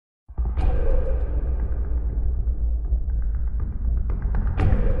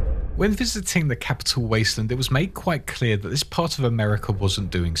When visiting the capital wasteland, it was made quite clear that this part of America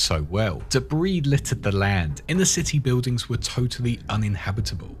wasn't doing so well. Debris littered the land. Inner city buildings were totally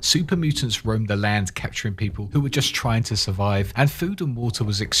uninhabitable. Super mutants roamed the land, capturing people who were just trying to survive, and food and water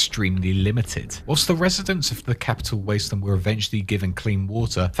was extremely limited. Whilst the residents of the capital wasteland were eventually given clean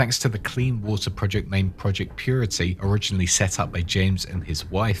water thanks to the clean water project named Project Purity, originally set up by James and his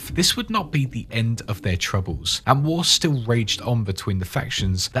wife, this would not be the end of their troubles, and war still raged on between the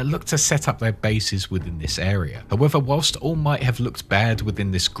factions that looked to set up their bases within this area. However, whilst all might have looked bad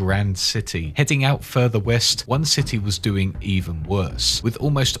within this grand city, heading out further west, one city was doing even worse, with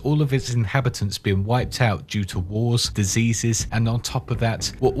almost all of its inhabitants being wiped out due to wars, diseases, and on top of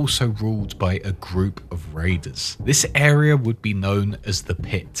that, were also ruled by a group of raiders. This area would be known as the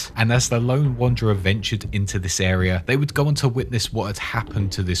Pitt, and as the lone wanderer ventured into this area, they would go on to witness what had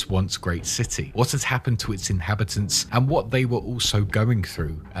happened to this once great city, what had happened to its inhabitants, and what they were also going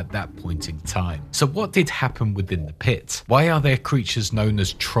through at that point in time. So what did happen within the Pit? Why are there creatures known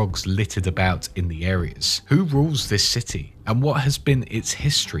as Trogs littered about in the areas? Who rules this city? And what has been its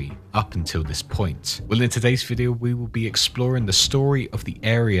history up until this point? Well, in today's video, we will be exploring the story of the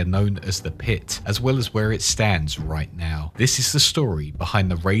area known as the Pit, as well as where it stands right now. This is the story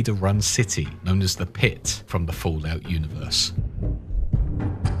behind the Raider-run city known as the Pit from the Fallout universe.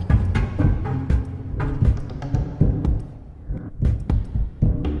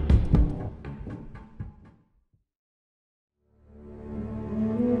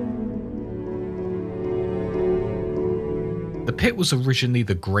 The Pit was originally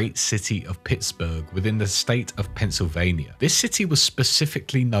the great city of Pittsburgh within the state of Pennsylvania. This city was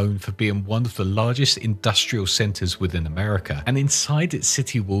specifically known for being one of the largest industrial centers within America, and inside its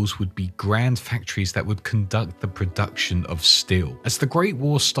city walls would be grand factories that would conduct the production of steel. As the Great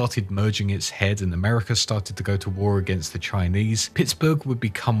War started merging its head and America started to go to war against the Chinese, Pittsburgh would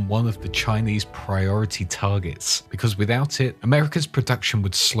become one of the Chinese priority targets, because without it, America's production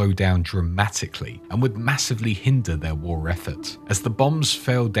would slow down dramatically and would massively hinder their war effort. As the bombs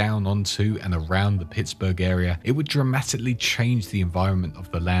fell down onto and around the Pittsburgh area, it would dramatically change the environment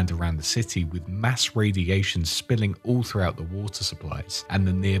of the land around the city, with mass radiation spilling all throughout the water supplies and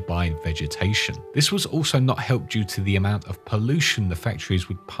the nearby vegetation. This was also not helped due to the amount of pollution the factories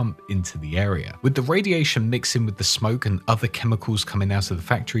would pump into the area. With the radiation mixing with the smoke and other chemicals coming out of the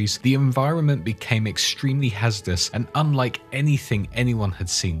factories, the environment became extremely hazardous and unlike anything anyone had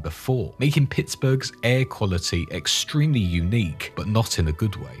seen before, making Pittsburgh's air quality extremely unique, but not in a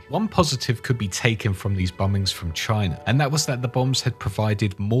good way. One positive could be taken from these bombings from China, and that was that the bombs had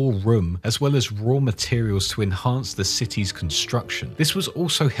provided more room as well as raw materials to enhance the city's construction. This was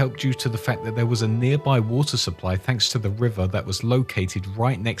also helped due to the fact that there was a nearby water supply thanks to the river that was located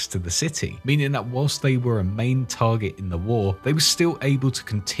right next to the city, meaning that whilst they were a main target in the war, they were still able to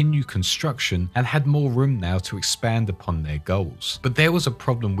continue construction and had more room now to expand upon their goals. But there was a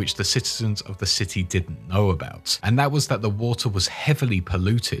problem which the citizens of the city didn't know about, and that was that the water was heavily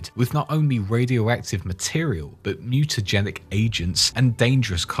polluted with not only radioactive material, but mutagenic agents and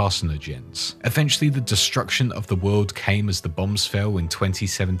dangerous carcinogens. Eventually, the destruction of the world came as the bombs fell in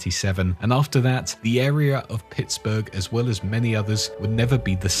 2077, and after that, the area of Pittsburgh, as well as many others, would never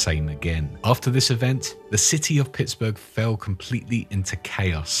be the same again. After this event, the city of Pittsburgh fell completely into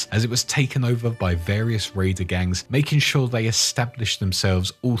chaos as it was taken over by various raider gangs, making sure they established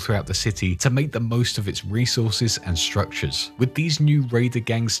themselves all throughout the city to make the most of its resources and structures. With these new raider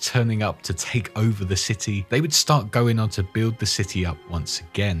gangs turning up to take over the city, they would start going on to build the city up once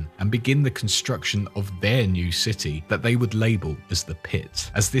again and begin the construction of their new city that they would label as the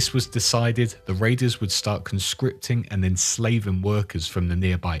Pit. As this was decided, the raiders would start conscripting and enslaving workers from the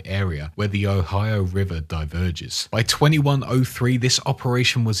nearby area where the Ohio River diverges. By 2103, this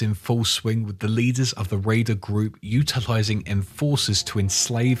operation was in full swing, with the leaders of the raider group utilizing enforcers to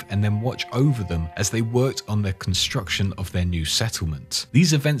enslave and then watch over them as they worked on the construction of their new settlement.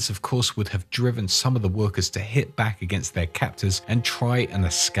 These events, of course, would have driven some of the workers to hit back against their captors and try and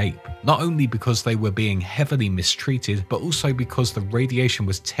escape, not only because they were being heavily mistreated, but also because the radiation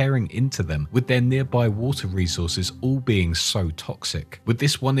was tearing into them, with their nearby water resources all being so toxic. With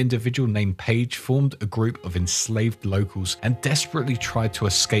this, one individual named Page formed a group of enslaved locals and desperately tried to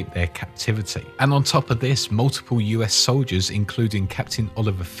escape their captivity. And on top of this, multiple US soldiers, including Captain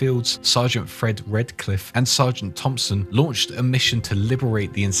Oliver Fields, Sergeant Fred Redcliffe, and Sergeant Thompson, launched a mission to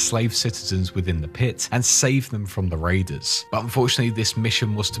liberate the enslaved citizens within the pit and save them from the raiders. But unfortunately, this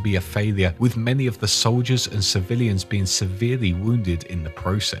mission was to be a failure, with many of the soldiers and civilians being severely wounded in the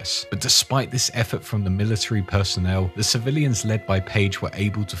process. But despite this effort from the military personnel, the civilians led by Page were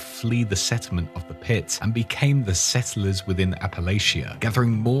able to flee the settlement of the pit and became the settlers within Appalachia,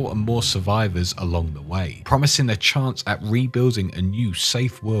 gathering more and more survivors along the way, promising a chance at rebuilding a new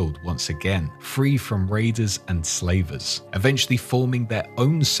safe world once again, free from raiders and slavers, eventually forming their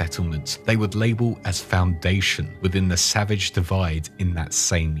own settlement they would label as Foundation within the Savage Divide in that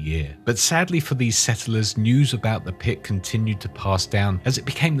same year. But sadly for these settlers, news about the pit continued to pass down as it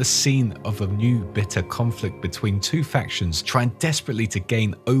became the scene of a new bitter conflict between two factions trying desperately to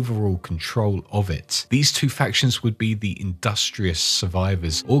gain overall control of it. These two factions would be the industrious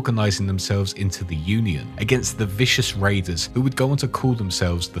survivors, organizing themselves into the Union against the vicious raiders who would go on to call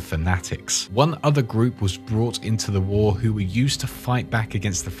themselves the Fanatics. One other group was brought into the war who were used to fight back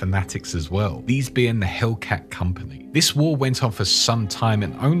against the Fanatics as well, these being the Hellcat Company. This war went on for some time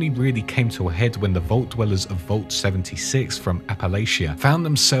and only really came to a head when the Vault Dwellers of Vault 76 from Appalachia found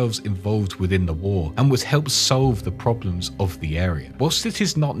themselves involved within the war and would help solve the problems of the area. Whilst it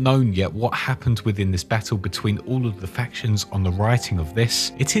is not known yet what happened within this battle between all of the factions on the writing of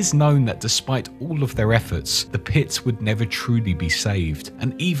this, it is known that despite all of their efforts, the pit would never truly be saved,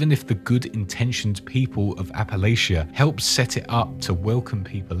 and even if the good-intentioned people of Appalachia helped set it up to welcome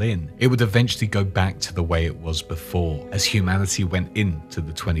people in, it would eventually go back to the way it was before, as humanity went into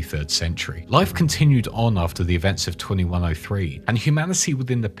the 23rd century. Life continued on after the events of 2103, and humanity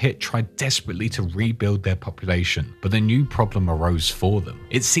within the pit tried desperately to rebuild their population, but a new problem arose for them.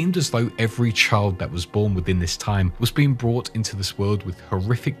 It seemed as though every child that was born within this time was being brought into this world with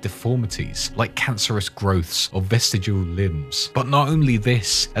horrific deformities, like cancerous growths or vestigial limbs. But not only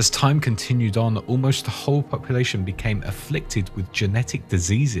this, as time continued on, almost the whole population became afflicted with genetic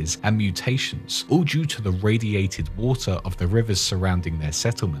diseases and mutations, all due to the radiated water of the rivers surrounding their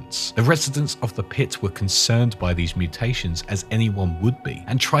settlements. The residents of the pit were concerned by these mutations, as anyone would be,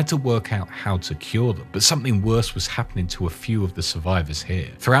 and tried to work out how to cure them. But something worse was happening to a few of the survivors here.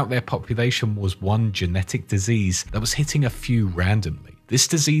 Throughout their population was one genetic disease that was hitting a few randomly. This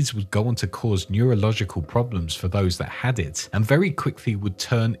disease would go on to cause neurological problems for those that had it, and very quickly would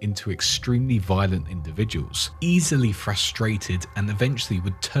turn into extremely violent individuals, easily frustrated, and eventually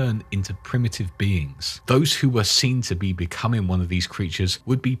would turn into primitive beings. Those who were seen to be becoming one of these creatures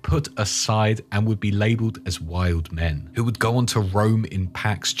would be put aside and would be labelled as wild men, who would go on to roam in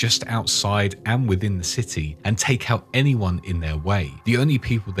packs just outside and within the city and take out anyone in their way. The only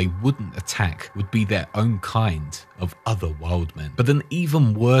people they wouldn't attack would be their own kind of other wild men. But an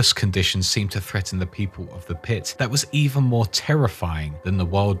even worse condition seemed to threaten the people of the pit that was even more terrifying than the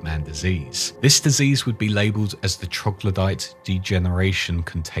wild man disease. This disease would be labelled as the troglodyte degeneration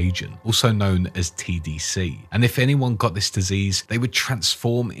contagion, also known as TDC. And if anyone got this disease, they would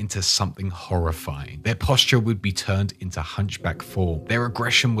transform into something horrifying. Their posture would be turned into hunchback form. Their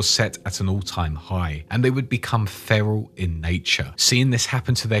aggression was set at an all-time high, and they would become feral in nature. Seeing this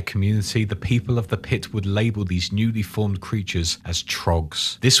happen to their community, the people of the pit would label these newly formed creatures as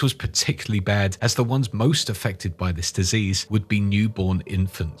Trogs. This was particularly bad, as the ones most affected by this disease would be newborn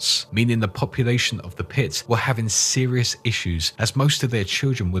infants, meaning the population of the pit were having serious issues, as most of their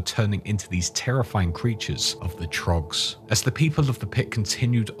children were turning into these terrifying creatures of the Trogs. As the people of the pit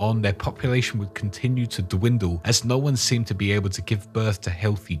continued on, their population would continue to dwindle, as no one seemed to be able to give birth to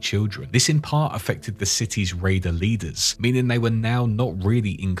healthy children. This in part affected the city's raider leaders, meaning they were now not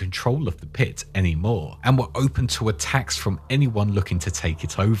really in control of the pit anymore, and were open to attacks from anyone looking to take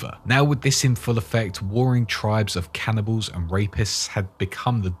it over. Now with this in full effect, warring tribes of cannibals and rapists had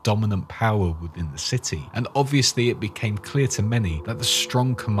become the dominant power within the city, and obviously it became clear to many that the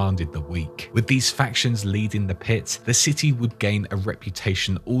strong commanded the weak. With these factions leading the pit, the city would gain a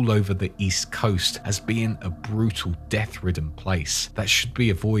reputation all over the East Coast as being a brutal, death-ridden place that should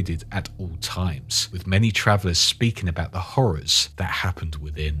be avoided at all times, with many travellers speaking about the horrors that happened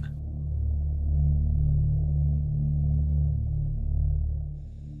within.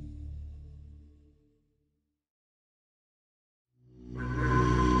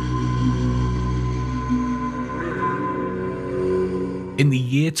 In the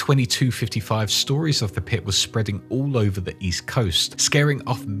year 2255, stories of the pit were spreading all over the East Coast, scaring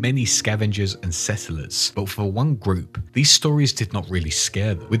off many scavengers and settlers. But for one group, these stories did not really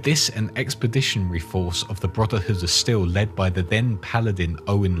scare them. With this, an expeditionary force of the Brotherhood of Steel, led by the then Paladin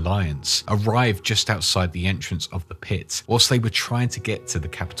Owen Lyons, arrived just outside the entrance of the pit, whilst they were trying to get to the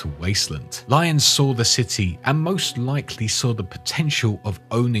capital wasteland. Lyons saw the city and most likely saw the potential of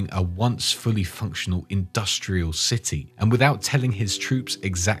owning a once fully functional industrial city, and without telling his troops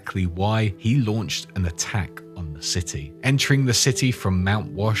exactly why, he launched an attack on the city. Entering the city from Mount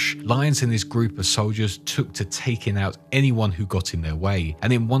Wash, Lyons and his group of soldiers took to taking out anyone who got in their way,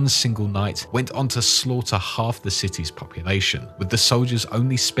 and in one single night went on to slaughter half the city's population, with the soldiers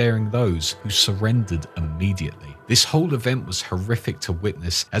only sparing those who surrendered immediately. This whole event was horrific to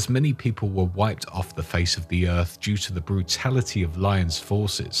witness, as many people were wiped off the face of the earth due to the brutality of Lyons'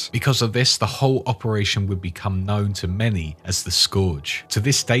 forces. Because of this, the whole operation would become known to many as the Scourge. To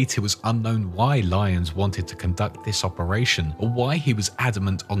this date, it was unknown why Lyons wanted to conduct this operation, or why he was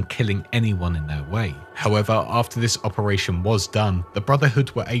adamant on killing anyone in their way. However, after this operation was done, the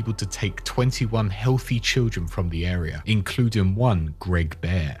Brotherhood were able to take 21 healthy children from the area, including one Greg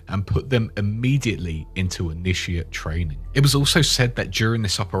Bear, and put them immediately into initiate training. It was also said that during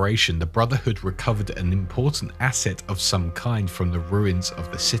this operation, the Brotherhood recovered an important asset of some kind from the ruins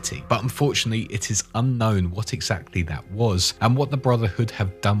of the city, but unfortunately it is unknown what exactly that was and what the Brotherhood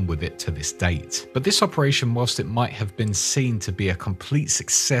have done with it to this date. But this operation, whilst it might have been seen to be a complete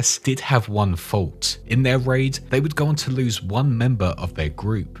success, did have one fault. In their raid, they would go on to lose one member of their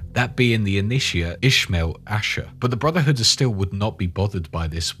group, that being the initiate Ishmael Asher. But the Brotherhood still would not be bothered by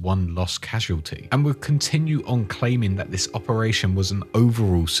this one lost casualty, and would continue on claiming that this operation was an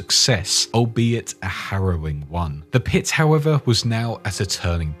overall success, albeit a harrowing one. The pit, however, was now at a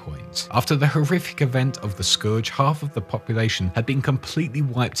turning point. After the horrific event of the Scourge, half of the population had been completely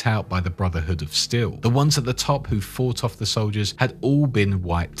wiped out by the Brotherhood of Steel. The ones at the top who fought off the soldiers had all been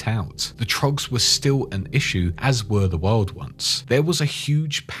wiped out. The Trogs were still an issue, as were the Wild Ones. There was a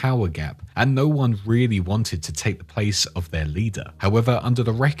huge power gap, and no one really wanted to take the place of their leader. However, under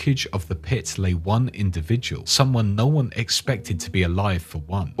the wreckage of the pit lay one individual, someone no one expected to be alive for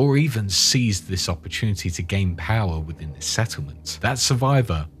one, or even seized this opportunity to gain power within the settlement. That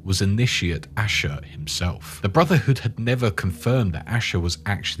survivor was Initiate Asher himself. The Brotherhood had never confirmed that Asher was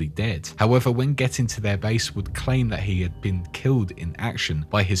actually dead. However, when getting to their base, would claim that he had been killed in action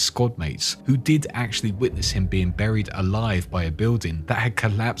by his squad mates, who did actually witness him being buried alive by a building that had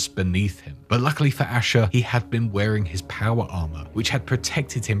collapsed beneath him. But luckily for Asher, he had been wearing his power armor, which had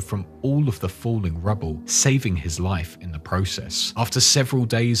protected him from all of the falling rubble, saving his life in the process. After several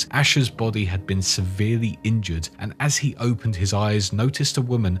days, Asher's body had been severely injured, and as he opened his eyes, noticed a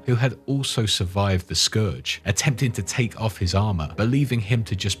woman who had also survived the Scourge, attempting to take off his armor, believing him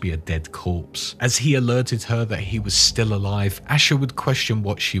to just be a dead corpse. As he alerted her that he was still alive, Asher would question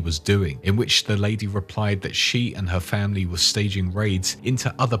what she was doing, in which the lady replied that she and her family were staging raids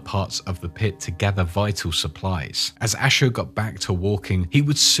into other parts of the pit to gather vital supplies. As Asher got back to walking, he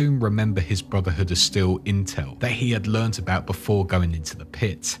would soon remember his Brotherhood of Steel intel that he had learnt about before going into the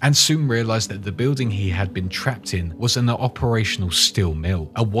pit, and soon realised that the building he had been trapped in was an operational steel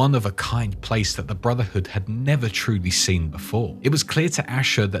mill, a one-of-a-kind place that the Brotherhood had never truly seen before. It was clear to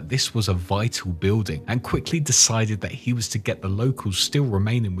Asher that this was a vital building, and quickly decided that he was to get the locals still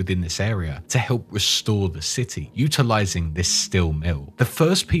remaining within this area to help restore the city, utilising this steel mill. The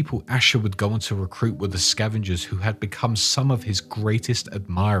first people Asher would go on to recruit were the scavengers, who had become some of his greatest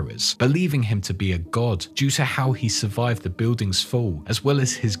admirers, believing him to be a god due to how he survived the building's fall, as well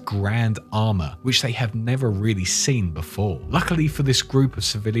as his grand armor, which they have never really seen before. Luckily for this group of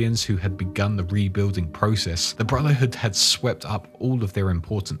civilians who had begun the rebuilding process, the Brotherhood had swept up all of their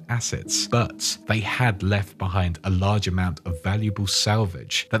important assets, but they had left behind a large amount of valuable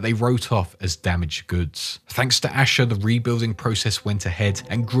salvage that they wrote off as damaged goods. Thanks to Asher, the rebuilding process went ahead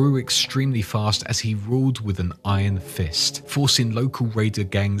and grew extremely fast as he ruled with an iron fist, forcing local raider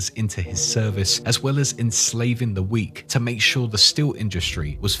gangs into his service, as well as enslaving the weak to make sure the steel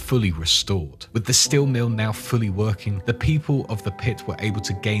industry was fully restored. With the steel mill now fully working, the people of the pit were able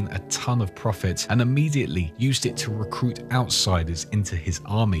to gain a ton of profit, and immediately used it to recruit outsiders into his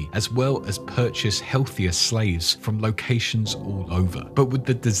army, as well as purchase healthier slaves from locations all over. But with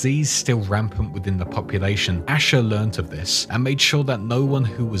the disease still rampant within the population, Asher learnt of this and made sure that no one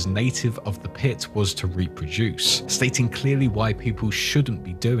who was native of the pit was to reproduce, stating clearly why people shouldn't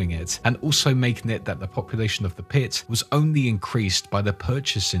be doing it, and also making it that the population of the pit was only increased by the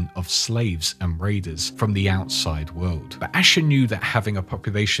purchasing of slaves and raiders from the outside world. But Asher knew that having a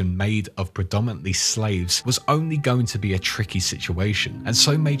population made of predominantly slaves was only going to be a tricky situation, and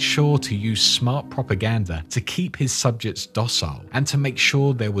so made sure to use smart propaganda to keep his subjects docile and to make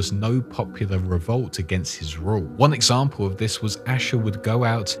sure there was no popular revolt against his rule. One example of this was Asher would go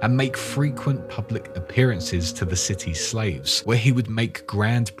out and make frequent public appearances to the city's slaves, where he would make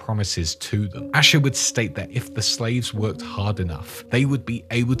grand promises to them. Asher would state that if the slaves worked hard enough, they would be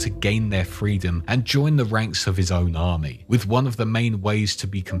able to gain their freedom and join the ranks of his own army, with one of the main ways to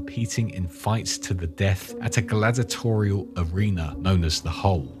be competing in fights to the death at a gladiatorial arena known as the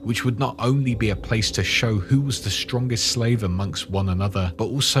Hole, which would not only be a place to show who was the strongest slave amongst one another, but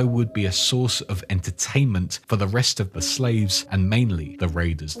also would be a source of entertainment for the rest of the slaves and mainly the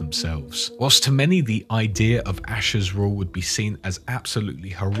raiders themselves. Whilst to many the idea of Asher's rule would be seen as absolutely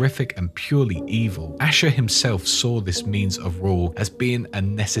horrific and purely evil, Asher himself saw this means of rule as being a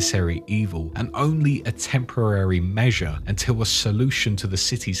necessary evil and only a temporary measure until a solution to the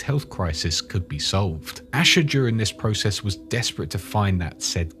city's health crisis could be solved. Asher during this process was desperate to find that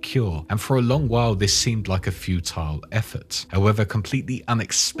said cure, and for a long while this seemed like a futile effort. However, completely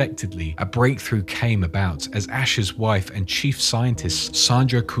unexpectedly, a breakthrough came about as Asher's wife and chief scientist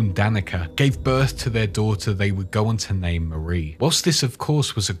Sandra Kundanica gave birth to their daughter they would go on to name Marie. Whilst this of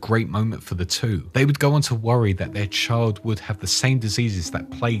course was a great moment for the two, they would go on to worry that their child would have the same diseases that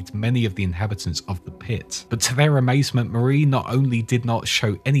plagued many of the inhabitants of the pit. But to their amazement, Marie not only did not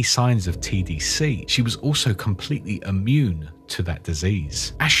show any signs of TDC, she was also completely immune to that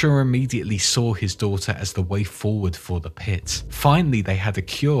disease. Asher immediately saw his daughter as the way forward for the pit. Finally, they had a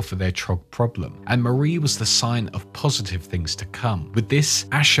cure for their Trog problem, and Marie was the sign of positive things to come. With this,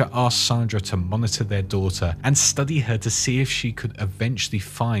 Asher asked Sandra to monitor their daughter and study her to see if she could eventually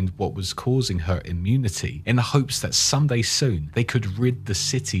find what was causing her immunity, in the hopes that someday soon they could rid the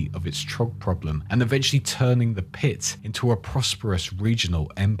city of its Trog problem and eventually turning the pit into a prosperous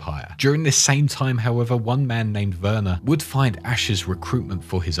regional empire. During this same time, however, one man named Werner would find Asher's recruitment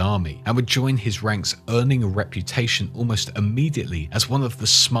for his army and would join his ranks, earning a reputation almost immediately as one of the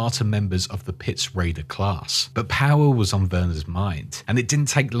smarter members of the Pitt's raider class. But power was on Werner's mind, and it didn't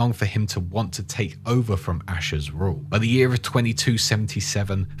take long for him to want to take over from Asher's rule. By the year of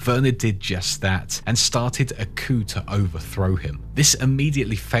 2277, Werner did just that and started a coup to overthrow him. This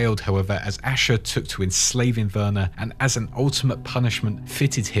immediately failed, however, as Asher took to enslaving Werner and as an ultimate punishment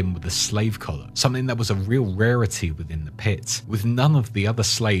fitted him with a slave collar, something that was a real rarity within the Pit, with none of the other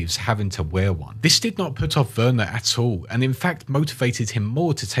slaves having to wear one. This did not put off Werner at all, and in fact motivated him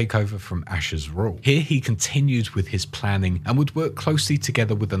more to take over from Asher's rule. Here he continued with his planning and would work closely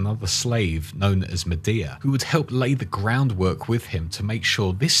together with another slave known as Medea, who would help lay the groundwork with him to make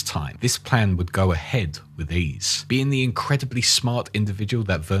sure this time this plan would go ahead with ease. Being the incredibly smart individual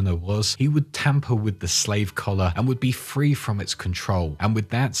that Werner was, he would tamper with the slave collar and would be free from its control, and with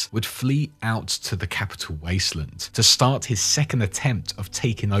that would flee out to the capital wasteland to start his second attempt of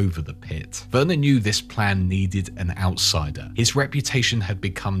taking over the Pit. Werner knew this plan needed an outsider. His reputation had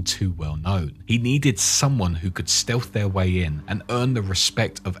become too well known. He needed someone who could stealth their way in and earn the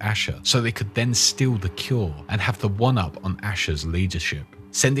respect of Asher so they could then steal the cure and have the one-up on Asher's leadership.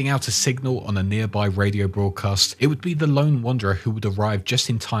 Sending out a signal on a nearby radio broadcast, it would be the lone wanderer who would arrive just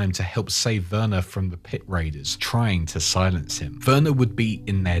in time to help save Werner from the pit raiders trying to silence him. Werner would be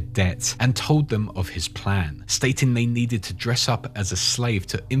in their debt and told them of his plan, stating they needed to dress up as a slave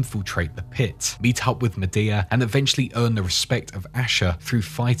to infiltrate the pit, meet up with Medea, and eventually earn the respect of Asher through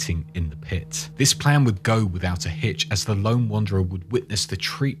fighting in the pit. This plan would go without a hitch, as the lone wanderer would witness the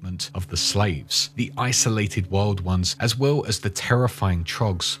treatment of the slaves, the isolated wild ones, as well as the terrifying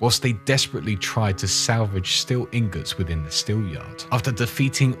Trogs, whilst they desperately tried to salvage steel ingots within the steel yard. After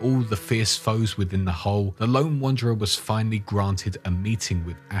defeating all the fierce foes within the hole, the lone wanderer was finally granted a meeting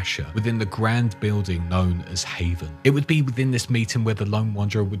with Asher within the grand building known as Haven. It would be within this meeting where the lone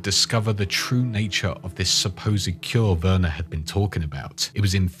wanderer would discover the true nature of this supposed cure Werner had been talking about. It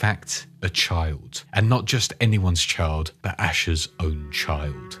was in fact a child, and not just anyone's child, but Asher's own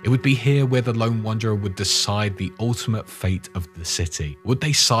child. It would be here where the lone wanderer would decide the ultimate fate of the city. Would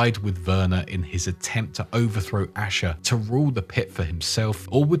they side with Werner in his attempt to overthrow Asher to rule the pit for himself,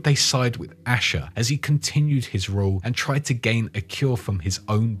 or would they side with Asher as he continued his rule and tried to gain a cure from his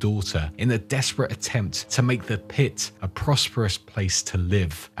own daughter in a desperate attempt to make the pit a prosperous place to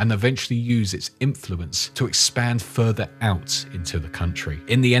live and eventually use its influence to expand further out into the country?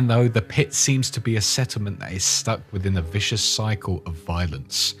 In the end though, the Pitt seems to be a settlement that is stuck within a vicious cycle of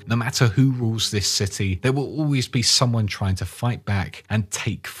violence. No matter who rules this city, there will always be someone trying to fight back and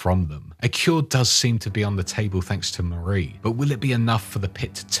take from them. A cure does seem to be on the table thanks to Marie, but will it be enough for the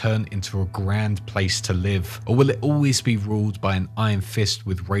Pit to turn into a grand place to live? Or will it always be ruled by an iron fist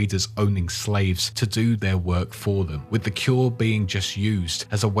with raiders owning slaves to do their work for them, with the cure being just used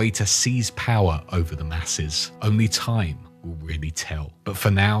as a way to seize power over the masses? Only time will really tell. But for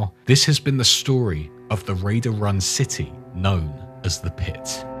now, this has been the story of the raider-run city known as the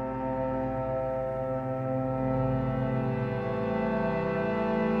Pit.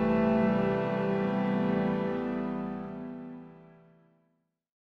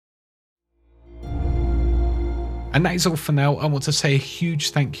 And that is all for now. I want to say a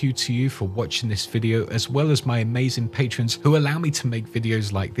huge thank you to you for watching this video, as well as my amazing patrons who allow me to make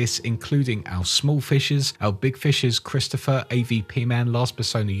videos like this, including our small fishes, our big fishes, Christopher, AVP Man, Last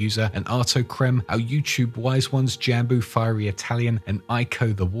Persona User, and Arto Creme, our YouTube Wise Ones, Jambu, Fiery Italian, and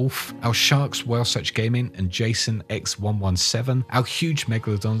Ico the Wolf, our Sharks, Whale Such Gaming, and Jason X117, our huge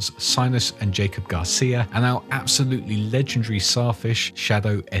Megalodons, Sinus and Jacob Garcia, and our absolutely legendary Starfish,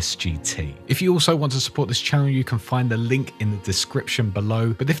 Shadow SGT. If you also want to support this channel, you can find the link in the description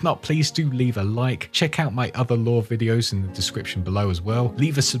below, but if not, please do leave a like. Check out my other lore videos in the description below as well.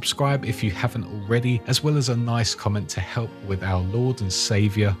 Leave a subscribe if you haven't already, as well as a nice comment to help with our Lord and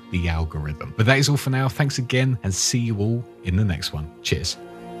Saviour, the algorithm. But that is all for now. Thanks again, and see you all in the next one. Cheers.